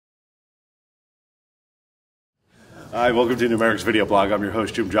Hi, welcome to Numerix Video Blog. I'm your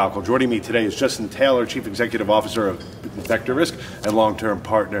host, Jim Jockel. Joining me today is Justin Taylor, Chief Executive Officer of Vector Risk and long-term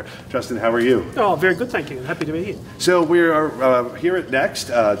partner. Justin, how are you? Oh, very good, thank you. Happy to be here. So we are here at Next,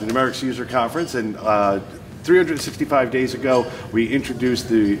 the Numerix User Conference, and 365 days ago, we introduced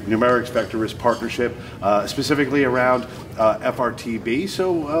the Numerix Vector Risk Partnership, specifically around FRTB.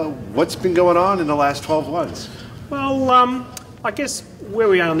 So what's been going on in the last 12 months? Well, I guess where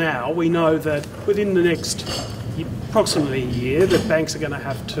we are now, we know that within the next approximately a year, that banks are going to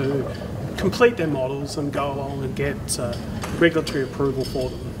have to complete their models and go along and get regulatory approval for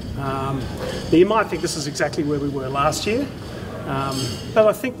them. Now you might think this is exactly where we were last year, but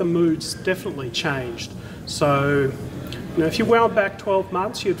I think the mood's definitely changed. So, if you wound back 12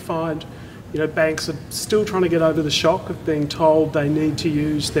 months, you'd find, banks are still trying to get over the shock of being told they need to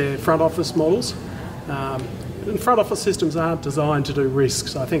use their front office models. And front office systems aren't designed to do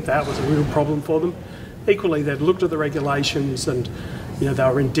risks. I think that was a real problem for them. Equally, they've looked at the regulations and they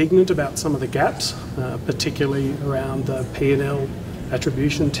were indignant about some of the gaps, particularly around the P&L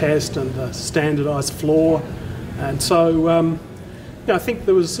attribution test and the standardised floor. And so I think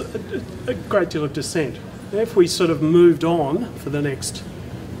there was a great deal of dissent. If we sort of moved on for the next,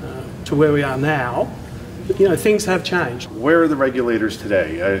 to where we are now, things have changed. Where are the regulators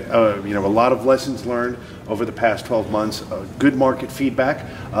today? A lot of lessons learned over the past 12 months, good market feedback.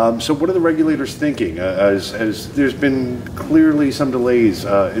 So what are the regulators thinking as there's been clearly some delays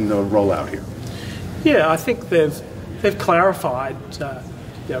in the rollout here? Yeah, I think they've clarified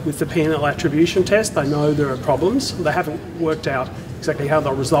with the P&L attribution test. They know there are problems. They haven't worked out exactly how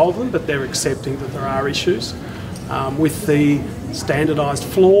they'll resolve them, but they're accepting that there are issues. With the standardised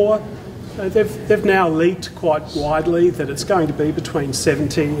floor, they've now leaked quite widely that it's going to be between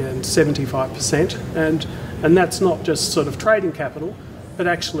 70 and 75%, and that's not just sort of trading capital, but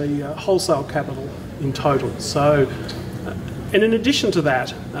actually wholesale capital in total. So, and in addition to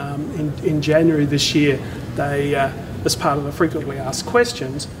that, in January this year, they, as part of the frequently asked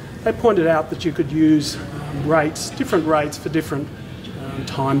questions, they pointed out that you could use different rates for different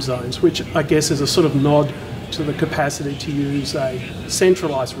time zones, which I guess is a sort of nod to the capacity to use a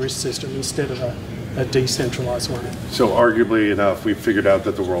centralised risk system instead of a decentralised one. So arguably enough, we've figured out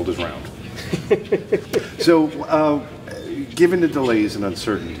that the world is round. So given the delays and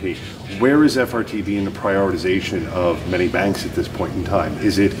uncertainty, where is FRTB in the prioritization of many banks at this point in time?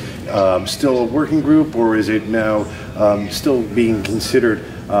 Is it still a working group, or is it now still being considered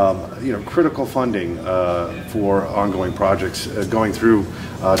critical funding for ongoing projects going through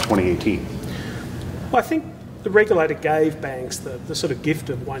 2018? Well, I think the regulator gave banks the sort of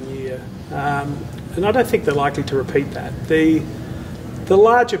gift of 1 year, and I don't think they're likely to repeat that. The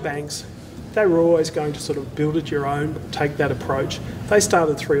larger banks, they were always going to sort of build it your own, take that approach. They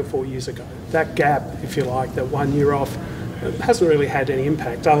started 3 or 4 years ago. That gap, if you like, that 1 year off, hasn't really had any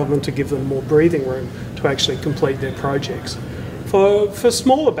impact other than to give them more breathing room to actually complete their projects. For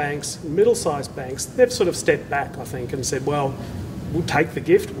smaller banks, middle-sized banks, they've sort of stepped back, I think, and said, well, we'll take the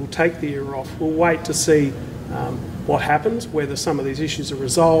gift, we'll take the year off, we'll wait to see what happens, whether some of these issues are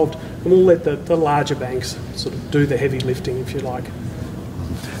resolved, and we'll let the larger banks sort of do the heavy lifting, if you like.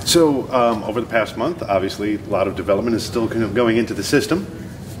 So over the past month, obviously, a lot of development is still kind of going into the system.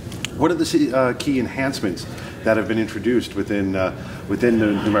 What are the key enhancements that have been introduced within the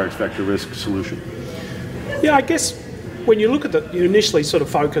Numerix Vector Risk solution? Yeah, I guess when you look at you initially sort of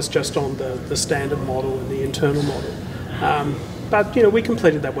focus just on the standard model and the internal model. But we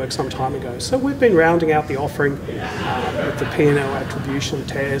completed that work some time ago. So we've been rounding out the offering with the P&L attribution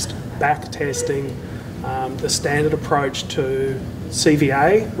test, back testing, the standard approach to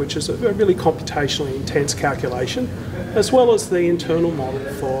CVA, which is a really computationally intense calculation, as well as the internal model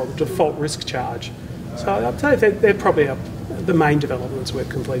for default risk charge. So I'd say they're probably the main developments we've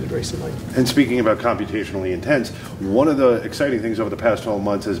completed recently. And speaking about computationally intense, one of the exciting things over the past 12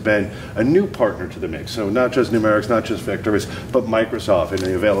 months has been a new partner to the mix. So not just Numerix, not just Vector Risk, but Microsoft and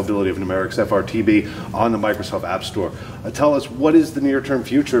the availability of Numerix FRTB on the Microsoft App Store. Tell us, what is the near-term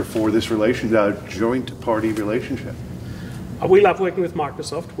future for this joint party relationship? We love working with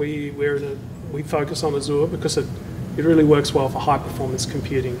Microsoft. We focus on Azure because it really works well for high-performance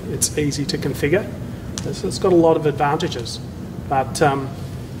computing. It's easy to configure. It's got a lot of advantages, but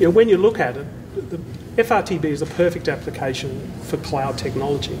when you look at it, the FRTB is a perfect application for cloud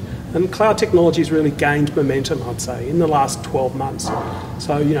technology, and cloud technology has really gained momentum, I'd say, in the last 12 months.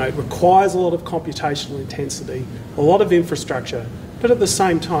 So it requires a lot of computational intensity, a lot of infrastructure, but at the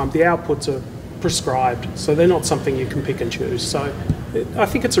same time the outputs are prescribed, so they're not something you can pick and choose. So I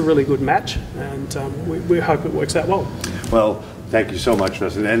think it's a really good match, and we hope it works out well. Well, Thank you so much,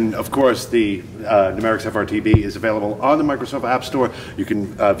 Justin. And of course, the Numerix FRTB is available on the Microsoft App Store. You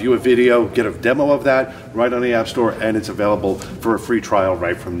can view a video, get a demo of that right on the App Store, and it's available for a free trial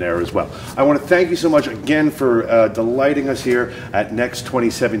right from there as well. I want to thank you so much again for delighting us here at Next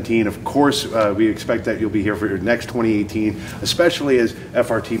 2017. Of course, we expect that you'll be here for your next 2018, especially as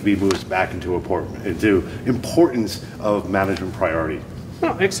FRTB moves back into importance of management priority.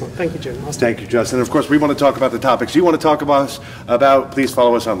 Oh, excellent. Thank you, Jim. Thank you, Justin. And of course, we want to talk about the topics you want to talk about. Please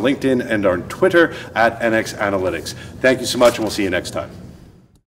follow us on LinkedIn and on Twitter at NX Analytics. Thank you so much, and we'll see you next time.